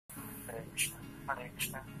Hare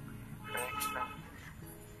Krishna, Hare Krishna.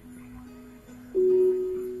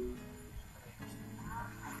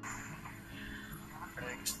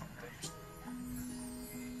 Hare Krishna, Hare Krishna.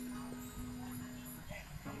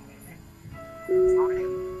 Slowly.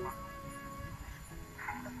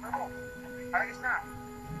 Hare Krishna.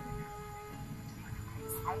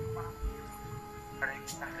 Hare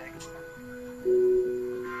Krishna, Hare Krishna.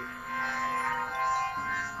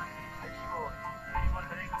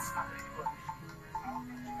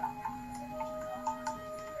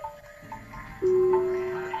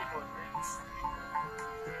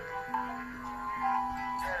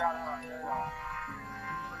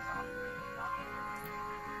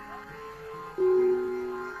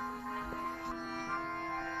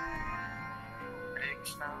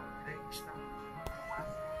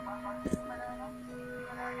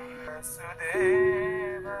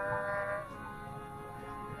 Vasudeva,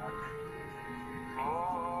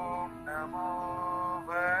 Om Namo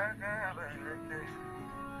Bhagavate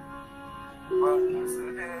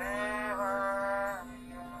Vasudevaya.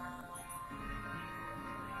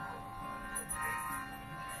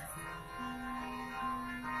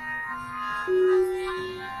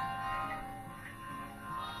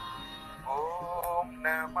 Om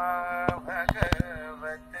Namo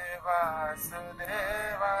Bhagavate Vasudevaya.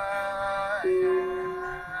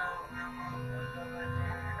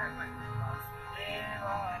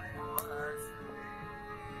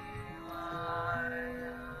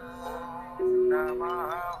 Namo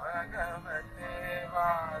Bhagavate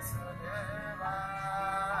Vasudevaya.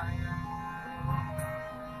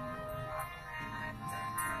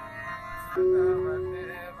 Bhagavate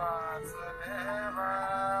Vasudevaya.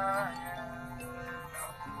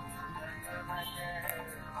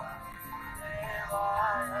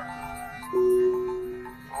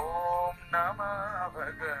 Om Namo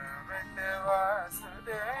Bhagavate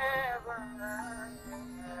Vasudevaya.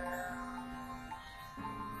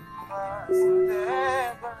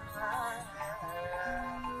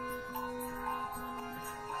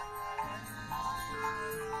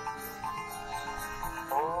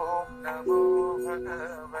 Om Namo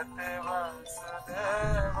Bhagavate Vasudevaya.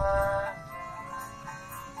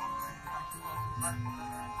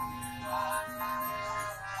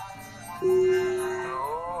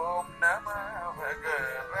 Om Namo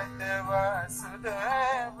Bhagavate Vasudevaya.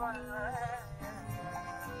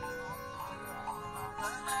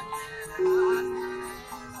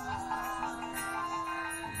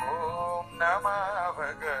 Om Namo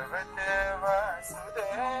Bhagavate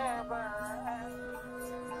Vasudevaya.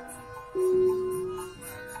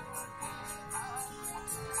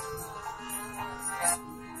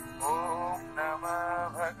 Om Namo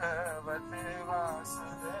Bhagavate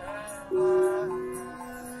Vasudevaya.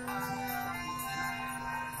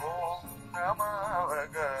 Om Namo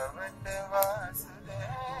Bhagavate Vasudevaya.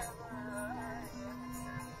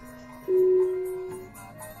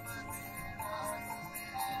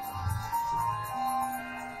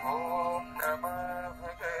 Om Namo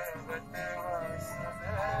Bhagavate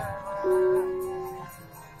Vasudevaya.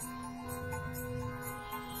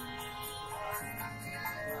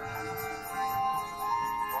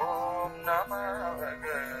 Om Namo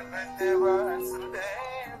Bhagavate Vasudevaya.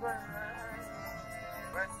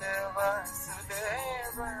 Bhagavate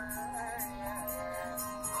Vasudevaya.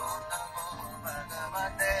 Om Namo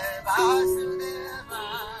Bhagavate Vasudevaya.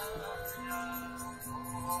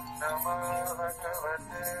 Om Namo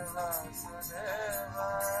Bhagavate Vasudevaya.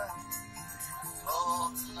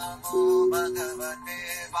 Om Namo Bhagavate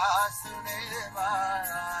Vasudevaya.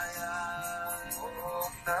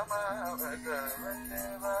 Om Namo Bhagavate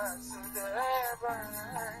Vasudevaya.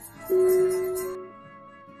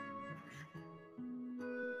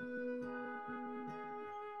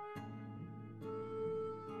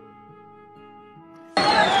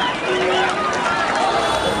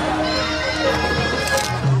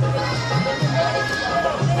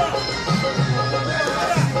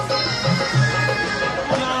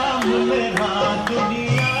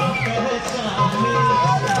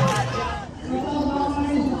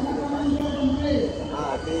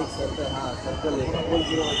 Circle है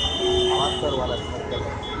master वाला circle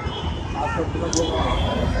है आपको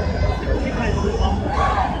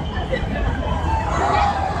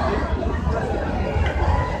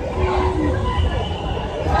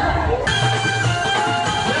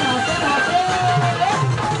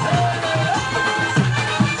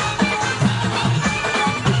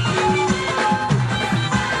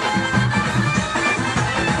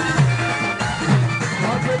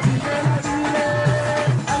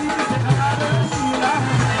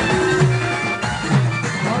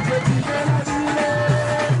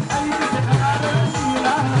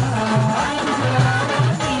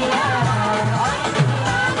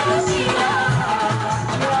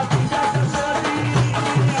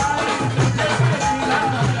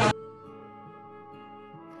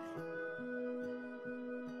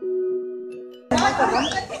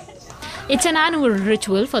It's an annual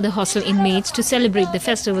ritual for the hostel inmates to celebrate the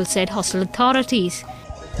festival, said hostel authorities.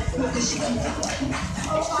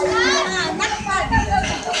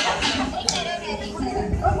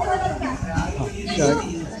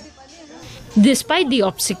 Despite the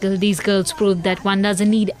obstacle, these girls proved that one doesn't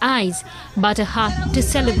need eyes but a heart to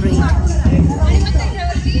celebrate.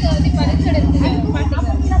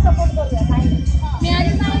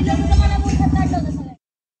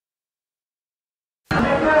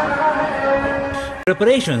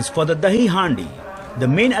 Preparations for the Dahi Handi, the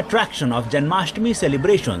main attraction of Janmashtami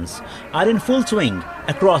celebrations, are in full swing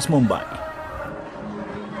across Mumbai.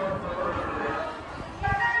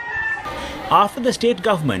 After the state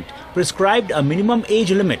government prescribed a minimum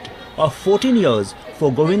age limit of 14 years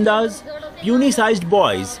for Govindas, puny-sized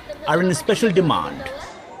boys are in special demand.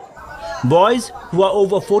 Boys who are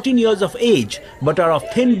over 14 years of age but are of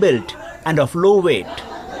thin build and of low weight,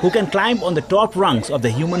 who can climb on the top rungs of the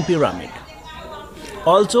human pyramid.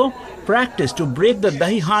 Also, practice to break the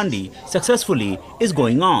Dahi Handi successfully is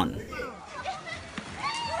going on.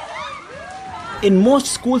 In most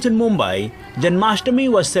schools in Mumbai, Janmashtami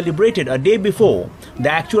was celebrated a day before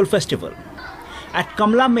the actual festival. At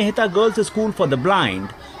Kamla Mehta Girls' School for the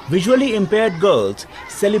Blind, visually impaired girls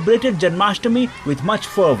celebrated Janmashtami with much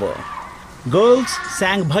fervor. Girls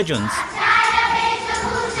sang bhajans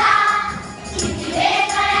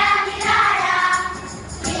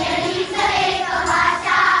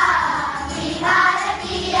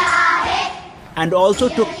and also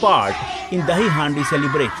took part in Dahi Handi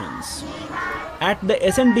celebrations. At the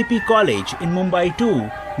SNDP college in Mumbai too,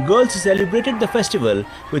 girls celebrated the festival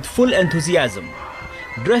with full enthusiasm.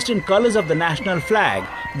 Dressed in colors of the national flag,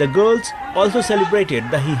 the girls also celebrated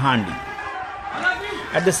Dahi Handi.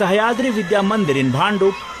 At the Sahyadri Vidya Mandir in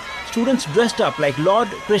Bhandup, students dressed up like Lord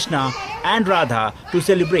Krishna and Radha to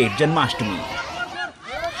celebrate Janmashtami.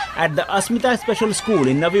 At the Asmita Special School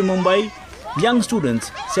in Navi Mumbai, young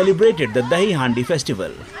students celebrated the Dahi Handi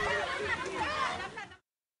festival.